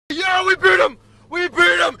Yeah, we beat him! We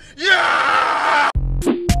beat him! Yeah!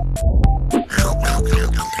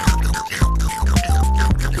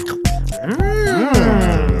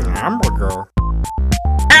 Hamburger.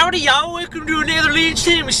 Howdy y'all, welcome to another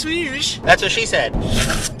Lunchtime with Smosh. That's what she said.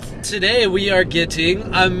 Today we are getting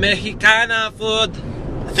a Mexicana food.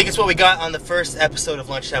 I think it's what we got on the first episode of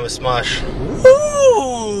Lunchtime with Smosh.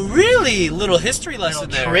 Ooh, really? Little history lesson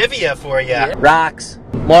there. Trivia for you. Yeah. Rocks.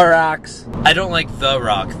 More rocks. I don't like The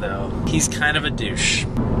Rock though. He's kind of a douche.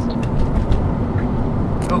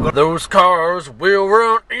 Those cars will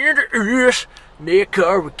run into us. Their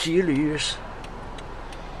car will kill us.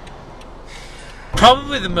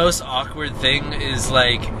 Probably the most awkward thing is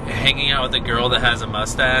like hanging out with a girl that has a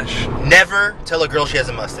mustache. Never tell a girl she has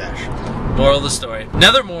a mustache. Moral of the story.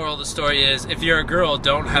 Another moral of the story is if you're a girl,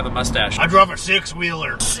 don't have a mustache. I drive a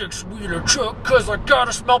six-wheeler. Six-wheeler truck, cause I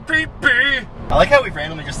gotta smell pee-pee. I like how we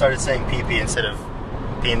randomly just started saying pee-pee instead of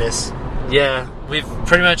penis. Yeah, we've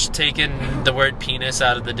pretty much taken the word penis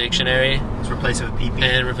out of the dictionary. Let's replace it with pee-pee.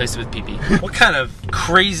 And replace it with pee-pee. What kind of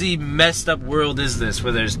crazy, messed up world is this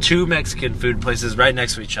where there's two Mexican food places right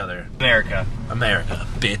next to each other? America. America,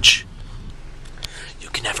 bitch. You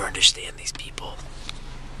can never understand these people.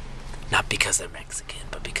 Not because they're Mexican,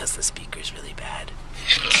 but because the speaker's really bad.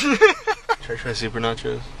 Should I try super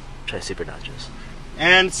nachos? Try super nachos.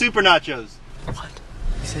 And super nachos. What?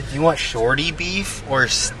 He said, do you want shorty beef or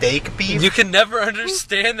steak beef? You can never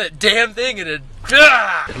understand that damn thing and it...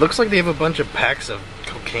 It looks like they have a bunch of packs of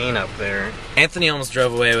cocaine up there. Anthony almost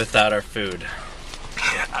drove away without our food.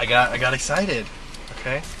 I got excited.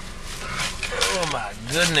 Okay. Oh my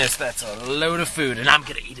goodness, that's a load of food and I'm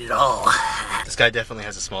gonna eat it all. This guy definitely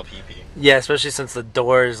has a small pee-pee. Yeah, especially since the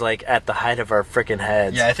door is like at the height of our freaking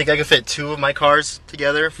heads. Yeah, I think I could fit two of my cars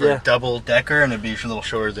together for Yeah. a double decker, and it'd be a little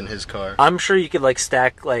shorter than his car. I'm sure you could like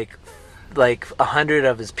stack like 100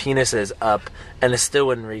 of his penises up and it still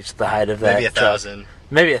wouldn't reach the height of that. Maybe 1,000. truck.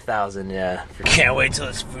 Maybe 1,000, yeah. Can't wait till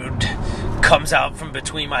this food comes out from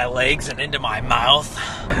between my legs and into my mouth.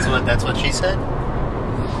 That's what she said?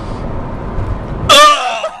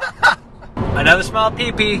 Another small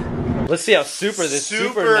pee-pee. Let's see how super this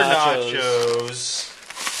super nachos.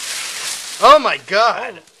 Oh my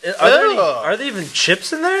god! Are there even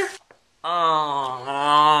chips in there?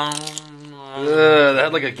 That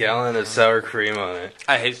had like a gallon of sour cream on it.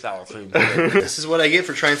 I hate sour cream. This is what I get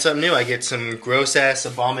for trying something new. I get some gross-ass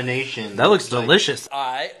abomination. That looks delicious.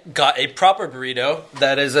 I got a proper burrito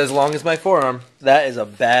that is as long as my forearm. That is a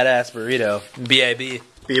badass burrito. B.I.B.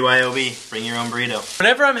 BYOB, bring your own burrito.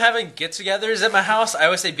 Whenever I'm having get-togethers at my house, I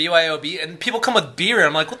always say BYOB, and people come with beer, and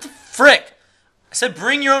I'm like, what the frick? I said,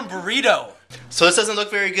 bring your own burrito. So this doesn't look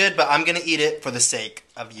very good, but I'm gonna eat it for the sake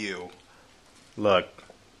of you. Look,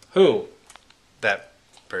 Who? that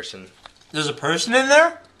person. There's a person in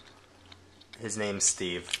there? His name's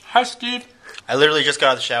Steve. Hi, Steve. I literally just got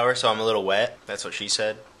out of the shower, so I'm a little wet. That's what she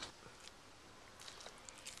said.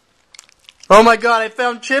 Oh my god, I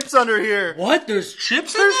found chips under here! What? There's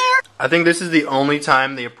chips in there? I think this is the only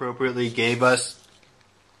time they appropriately gave us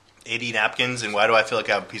 80 napkins, and why do I feel like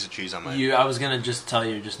I have a piece of cheese on my... I was gonna just tell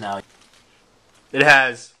you just now. It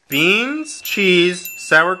has beans, cheese,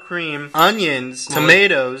 sour cream, onions,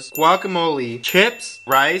 tomatoes, guacamole, chips,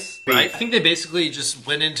 rice, beef. I think they basically just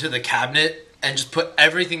went into the cabinet and just put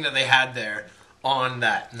everything that they had there on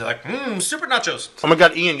that. And they're like, super nachos. Oh my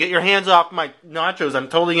god, Ian, get your hands off my nachos. I'm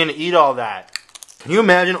totally gonna eat all that. Can you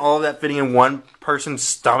imagine all of that fitting in one person's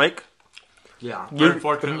stomach? Yeah,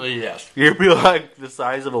 unfortunately, yes. You'd be like the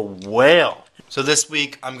size of a whale. So this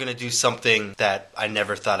week, I'm gonna do something that I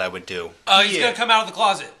never thought I would do. Oh, he's gonna come out of the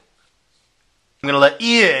closet. I'm gonna let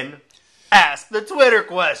Ian ask the Twitter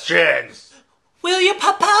questions. Will you,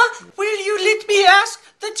 Papa? Will you let me ask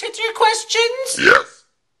the Twitter questions? Yes.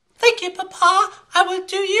 Thank you, Papa. I will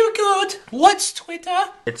do you good. What's Twitter?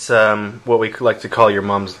 It's what we like to call your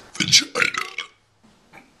mom's Vagina.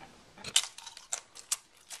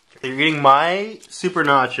 You're eating my super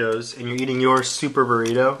nachos and you're eating your super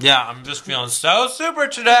burrito. Yeah, I'm just feeling so super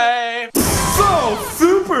today. So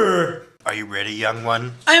super. Are you ready, young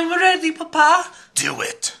one? I'm ready, Papa. Do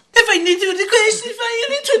it. If I need to the questions,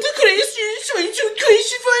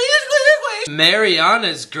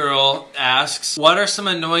 Mariana's girl asks, what are some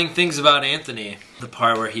annoying things about Anthony? The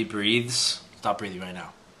part where he breathes. Stop breathing right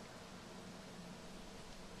now.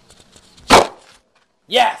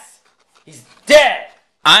 Yes! He's dead!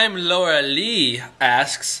 I'm Laura Lee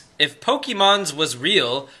asks, if Pokemon's was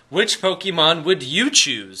real, which Pokemon would you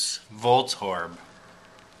choose? Voltorb.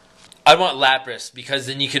 I want Lapras, because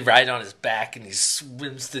then you could ride on his back and he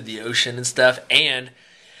swims through the ocean and stuff, and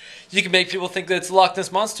you can make people think that it's a Loch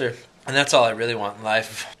Ness Monster. And that's all I really want in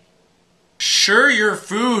life. Sure Your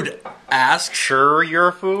Food asks. Sure,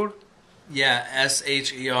 your food. Yeah,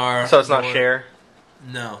 S-H-E-R. So it's not share.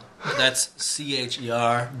 No, that's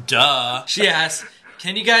C-H-E-R. Duh. She asks,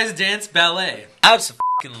 can you guys dance ballet?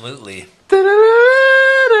 Absolutely.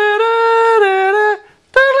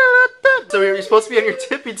 So you're supposed to be on your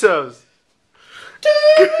tippy toes.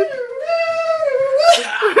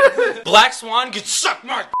 Black Swan gets sucked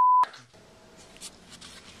my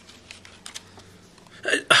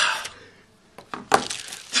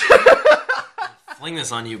Fling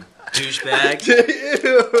this on you, douchebag.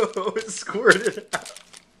 Ew, it squirted out.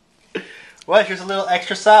 What? Here's a little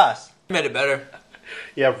extra sauce. Made it better.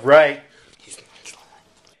 Yeah, right.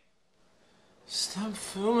 Stop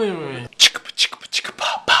filming me.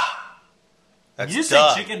 That's Did you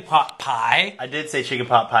Doug. say chicken pot pie? I did say chicken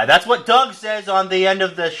pot pie. That's what Doug says on the end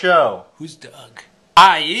of the show. Who's Doug?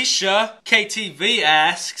 Aisha KTV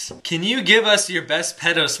asks, can you give us your best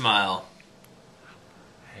pedo smile?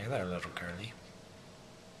 Hey there, little girlie.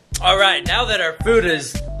 Alright, now that our food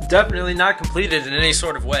is definitely not completed in any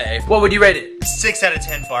sort of way, what would you rate it? 6 out of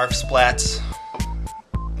 10 barf splats.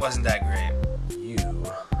 Wasn't that great. You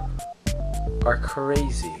are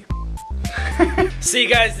crazy. See you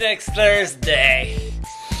guys next Thursday.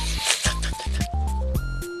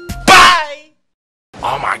 Bye!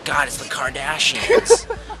 Oh my god, it's the Kardashians.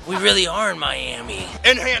 We really are in Miami.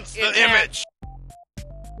 Enhance the image.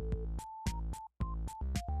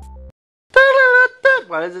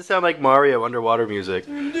 Why does it sound like Mario underwater music?